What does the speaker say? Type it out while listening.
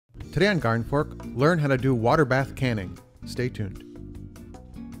Today on GardenFork, learn how to do water bath canning. Stay tuned.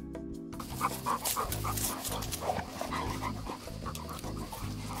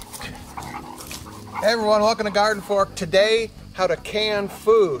 Hey everyone, welcome to GardenFork. Today, how to can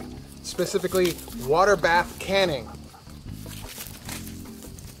food, specifically water bath canning.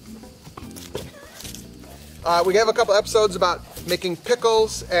 We have a couple episodes about making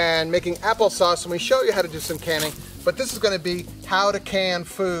pickles and making applesauce, and we show you how to do some canning, but this is going to be how to can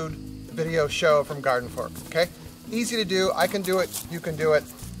food video show from GardenFork, okay? Easy to do, I can do it, you can do it.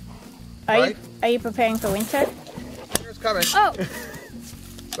 Are you preparing for winter? Winter's coming. Oh!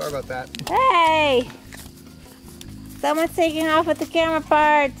 Sorry about that. Hey! Someone's taking off with the camera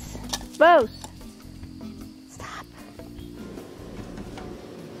parts. Bose! Stop.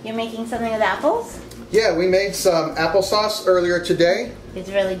 You're making something with apples? Yeah, we made some applesauce earlier today. It's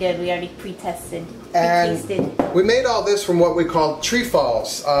really good. We already pre-tested, And pre-tasted. we made all this from what we call tree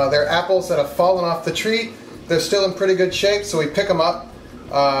falls. They're apples that have fallen off the tree. They're still in pretty good shape, so we pick them up.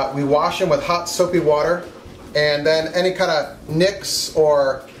 We wash them with hot soapy water. And then any kind of nicks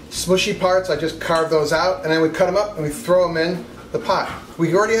or smushy parts, I just carve those out. And then we cut them up and we throw them in the pot.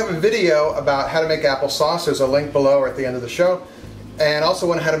 We already have a video about how to make applesauce. There's a link below or at the end of the show. And also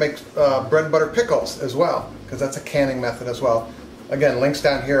one how to make bread and butter pickles as well, because that's a canning method as well. Again, links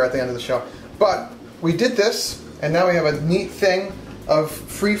down here at the end of the show. But we did this, and now we have a neat thing of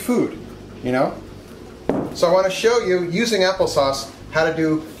free food, you know? So I want to show you, using applesauce, how to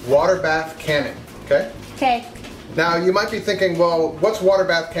do water bath canning, okay? Okay. Now you might be thinking, well, what's water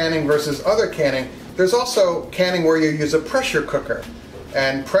bath canning versus other canning? There's also canning where you use a pressure cooker.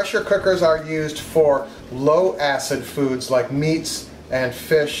 And pressure cookers are used for low acid foods like meats and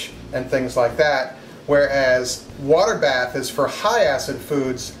fish and things like that, whereas water bath is for high acid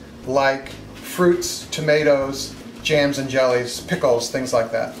foods like fruits, tomatoes, jams and jellies, pickles, things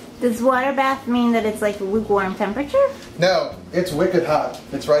like that. Does water bath mean that it's like lukewarm temperature? No, it's wicked hot.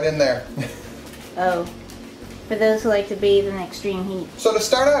 It's right in there. Oh, for those who like to bathe in extreme heat. So to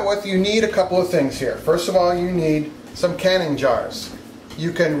start out with, you need a couple of things here. First of all, you need some canning jars.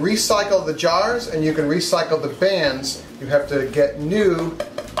 You can recycle the jars and you can recycle the bands. You have to get new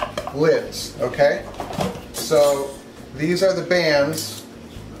lids, okay? So these are the bands,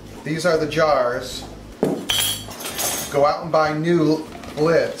 these are the jars. Go out and buy new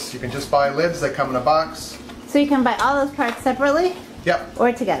lids. You can just buy lids, they come in a box. So you can buy all those parts separately? Yep.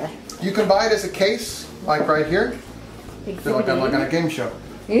 Or together? You can buy it as a case, like right here. I feel like I'm like on a game show.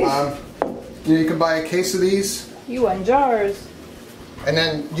 You can buy a case of these. You want jars. And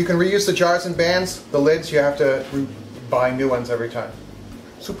then you can reuse the jars and bands. The lids, you have to buy new ones every time.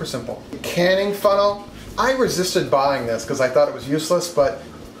 Super simple. Canning funnel. I resisted buying this because I thought it was useless, but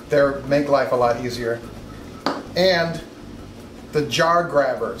they make life a lot easier. And the jar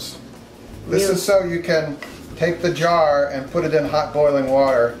grabbers. This is so you can take the jar and put it in hot boiling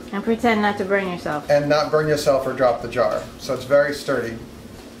water. And pretend not to burn yourself. And not burn yourself or drop the jar. So it's very sturdy.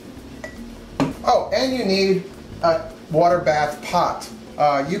 Oh, and you need a water bath pot.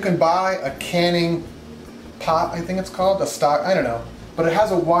 You can buy a canning pot, I think it's called, a stock, I don't know. But it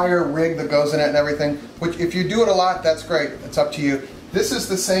has a wire rig that goes in it and everything, which if you do it a lot, that's great. It's up to you. This is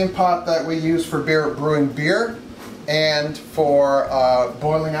the same pot that we use for brewing beer and for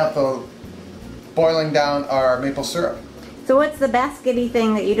boiling down our maple syrup. So what's the baskety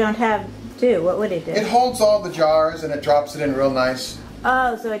thing that you don't have too? What would it do? It holds all the jars and it drops it in real nice.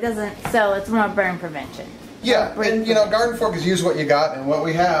 Oh, so it doesn't, so it's more burn prevention. Yeah, and you know, GardenFork is use what you got, and what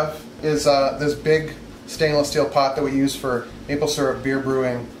we have is this big stainless steel pot that we use for maple syrup, beer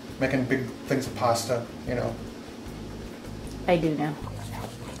brewing, making big things of pasta, you know. I do know.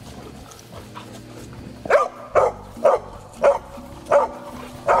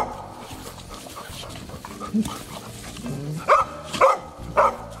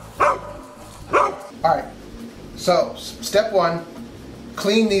 Alright, so step one,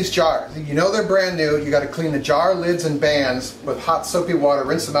 clean these jars. You know they're brand new, you got to clean the jar lids and bands with hot soapy water,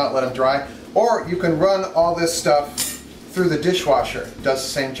 rinse them out, let them dry, or you can run all this stuff through the dishwasher. It does the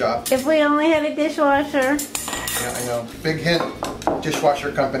same job. If we only had a dishwasher. Yeah, I know. Big hint,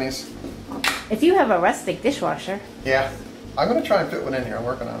 dishwasher companies. If you have a rustic dishwasher. Yeah, I'm going to try and fit one in here, I'm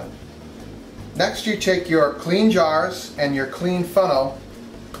working on it. Next you take your clean jars and your clean funnel,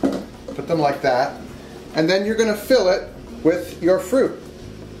 put them like that, and then you're going to fill it with your fruit.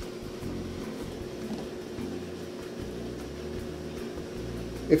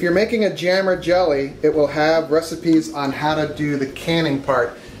 If you're making a jam or jelly, it will have recipes on how to do the canning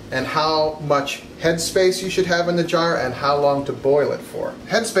part and how much headspace you should have in the jar and how long to boil it for.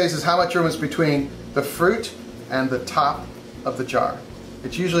 Headspace is how much room is between the fruit and the top of the jar.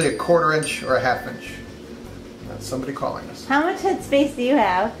 It's usually a 1/4 inch or a 1/2 inch. That's somebody calling us. How much head space do you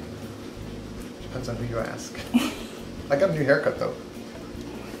have? Depends on who you ask. I got a new haircut though.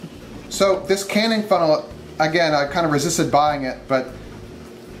 So this canning funnel, again, I kind of resisted buying it, but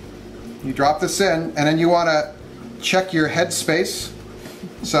you drop this in and then you want to check your head space.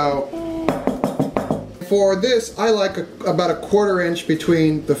 So for this, I like about a 1/4 inch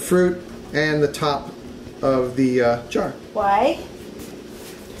between the fruit and the top of the jar. Why?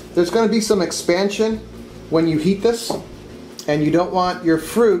 There's going to be some expansion when you heat this, and you don't want your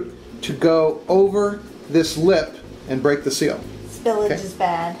fruit to go over this lip and break the seal. Spillage is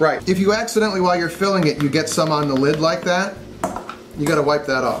bad. Right. If you accidentally, while you're filling it, you get some on the lid like that, you got to wipe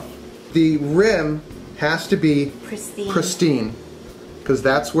that off. The rim has to be pristine, because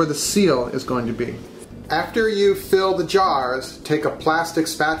that's where the seal is going to be. After you fill the jars, take a plastic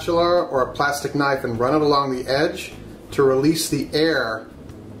spatula or a plastic knife and run it along the edge to release the air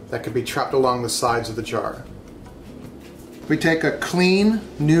that could be trapped along the sides of the jar. We take a clean,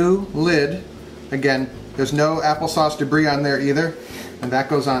 new lid. Again, there's no applesauce debris on there either, and that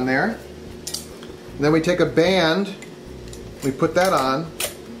goes on there. And then we take a band, we put that on,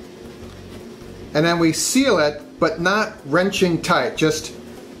 and then we seal it, but not wrenching tight, just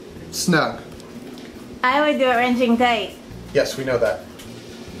snug. I would do it wrenching tight. Yes, we know that.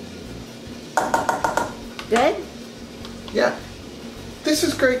 Good? Yeah. This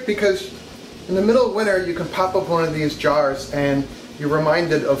is great because in the middle of winter you can pop up one of these jars and you're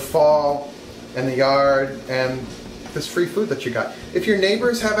reminded of fall and the yard and this free food that you got. If your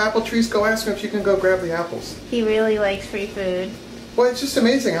neighbors have apple trees, go ask them if you can go grab the apples. He really likes free food. Well, it's just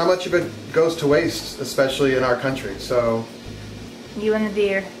amazing how much of it goes to waste, especially in our country. So, You and the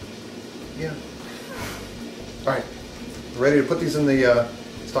deer. yeah. All right, ready to put these in the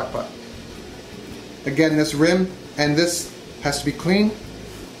stock pot. Again, this rim and this has to be clean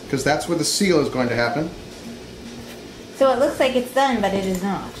because that's where the seal is going to happen. So it looks like it's done, but it is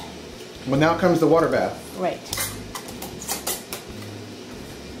not. Well, now comes the water bath. Right.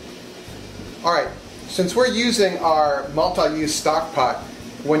 All right, since we're using our multi-use stock pot,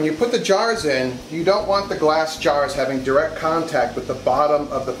 when you put the jars in, you don't want the glass jars having direct contact with the bottom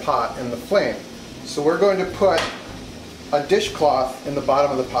of the pot and the flame. So we're going to put a dishcloth in the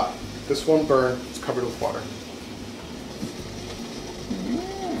bottom of the pot. This won't burn, it's covered with water.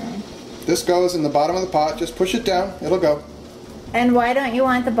 This goes in the bottom of the pot, just push it down, it'll go. And why don't you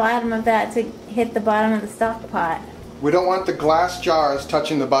want the bottom of that to hit the bottom of the stock pot? We don't want the glass jars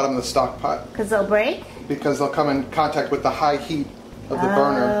touching the bottom of the stock pot. Because they'll break? Because they'll come in contact with the high heat of the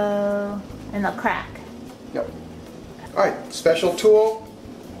burner. Oh, and they'll crack. Yep. All right, special tool.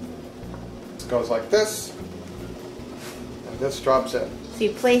 It goes like this, and this drops in. So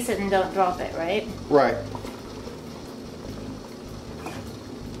you place it and don't drop it, right? Right.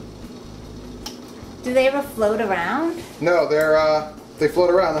 Do they ever float around? No, they float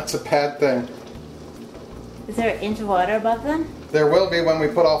around. That's a bad thing. Is there an inch of water above them? There will be when we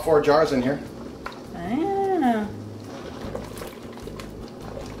put all 4 jars in here. Ah.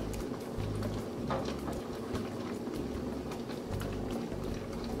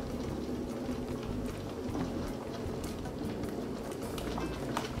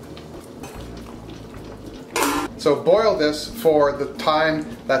 So boil this for the time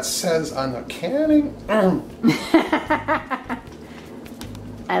that says on the canning. I'm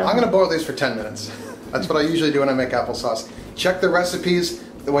going to boil these for 10 minutes. That's what I usually do when I make applesauce. Check the recipes.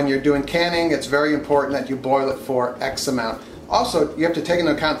 When you're doing canning, it's very important that you boil it for X amount. Also, you have to take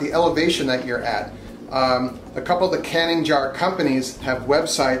into account the elevation that you're at. A couple of the canning jar companies have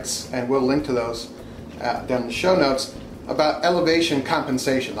websites, and we'll link to those down in the show notes, about elevation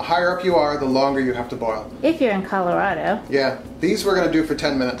compensation. The higher up you are, the longer you have to boil. If you're in Colorado. Yeah, these we're going to do for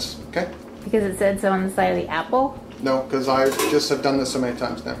 10 minutes, okay? Because it said so on the side of the apple? No, because I just have done this so many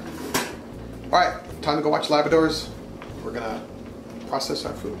times now. All right, time to go watch Labradors. We're going to process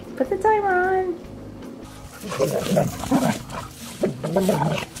our food. Put the timer on.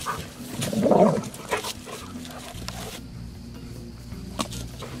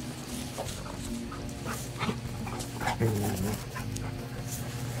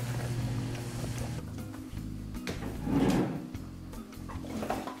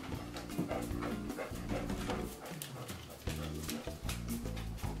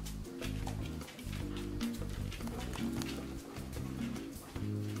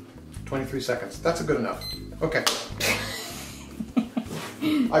 23 seconds. That's good enough. Okay.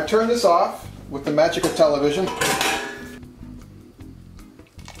 I've turned this off with the magic of television.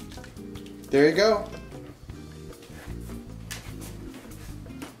 There you go.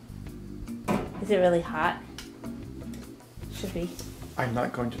 Is it really hot? Should be. I'm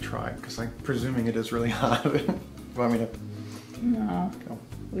not going to try because I'm presuming it is really hot. You want me to? No. Go.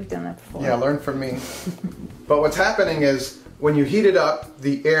 We've done that before. Yeah, learn from me. But what's happening is when you heat it up,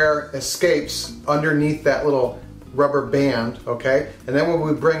 the air escapes underneath that little rubber band, okay? And then when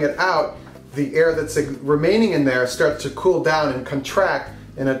we bring it out, the air that's remaining in there starts to cool down and contract,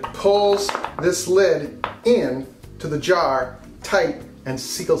 and it pulls this lid in to the jar tight and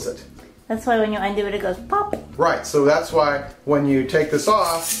seals it. That's why when you undo it, it goes pop. Right, so that's why when you take this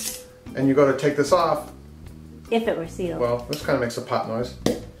off, and you go to take this off, if it were sealed. well, this kind of makes a pop noise.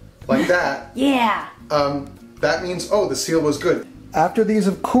 Like that. Yeah. That means, oh, the seal was good. After these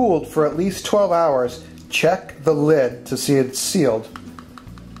have cooled for at least 12 hours, check the lid to see it's sealed.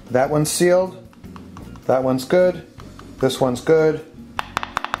 That one's sealed. That one's good. This one's good.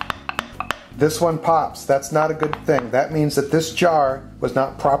 This one pops. That's not a good thing. That means that this jar was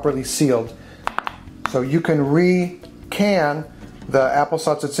not properly sealed. So you can re-can the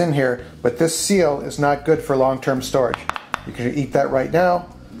applesauce that's in here, but this seal is not good for long-term storage. You can eat that right now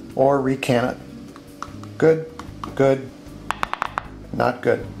or re-can it. Good, good, not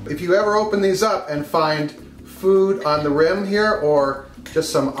good. If you ever open these up and find food on the rim here or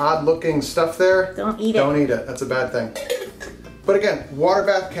just some odd-looking stuff there, don't eat it. Don't eat it. That's a bad thing. But again, water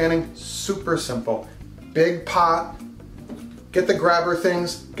bath canning, super simple. Big pot, get the grabber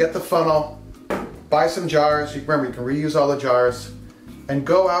things, get the funnel, buy some jars. Remember, you can reuse all the jars, and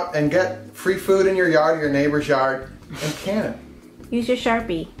go out and get free food in your yard or your neighbor's yard and can it. Use your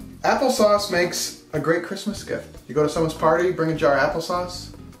Sharpie. Applesauce makes a great Christmas gift. You go to someone's party, bring a jar of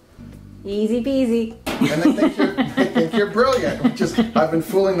applesauce. Easy peasy. And they think you're brilliant. I've been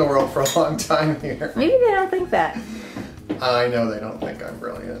fooling the world for a long time here. Maybe they don't think that. I know they don't think I'm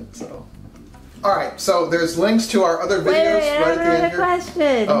brilliant, so. Alright, so there's links to our other videos Wait, right at the end another here.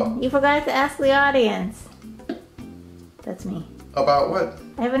 question. Oh. You forgot to ask the audience. That's me. About what?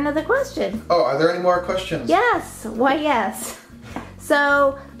 I have another question. Oh, are there any more questions? Yes. Why, yes.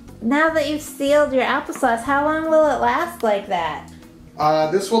 So, now that you've sealed your applesauce, how long will it last like that?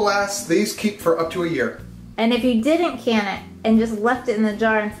 This will last, these keep for up to a year. And if you didn't can it and just left it in the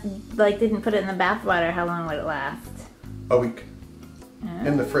jar and like didn't put it in the bath water, how long would it last? A week. Oh.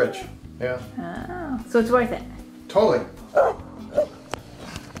 In the fridge. Yeah. Oh, so it's worth it. Totally.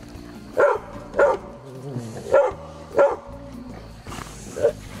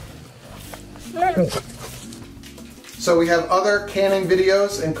 So we have other canning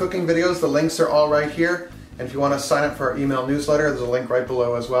videos and cooking videos. The links are all right here. And if you want to sign up for our email newsletter, there's a link right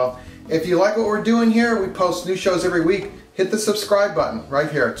below as well. If you like what we're doing here, we post new shows every week. Hit the subscribe button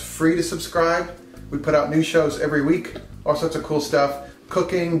right here. It's free to subscribe. We put out new shows every week. All sorts of cool stuff.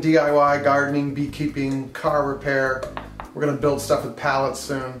 Cooking, DIY, gardening, beekeeping, car repair. We're going to build stuff with pallets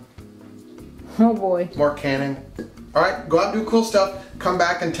soon. Oh boy. More canning. Alright, go out and do cool stuff. Come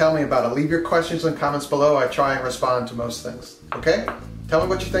back and tell me about it. Leave your questions and comments below. I try and respond to most things. Okay? Tell me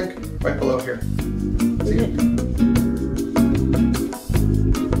what you think right below here. See you.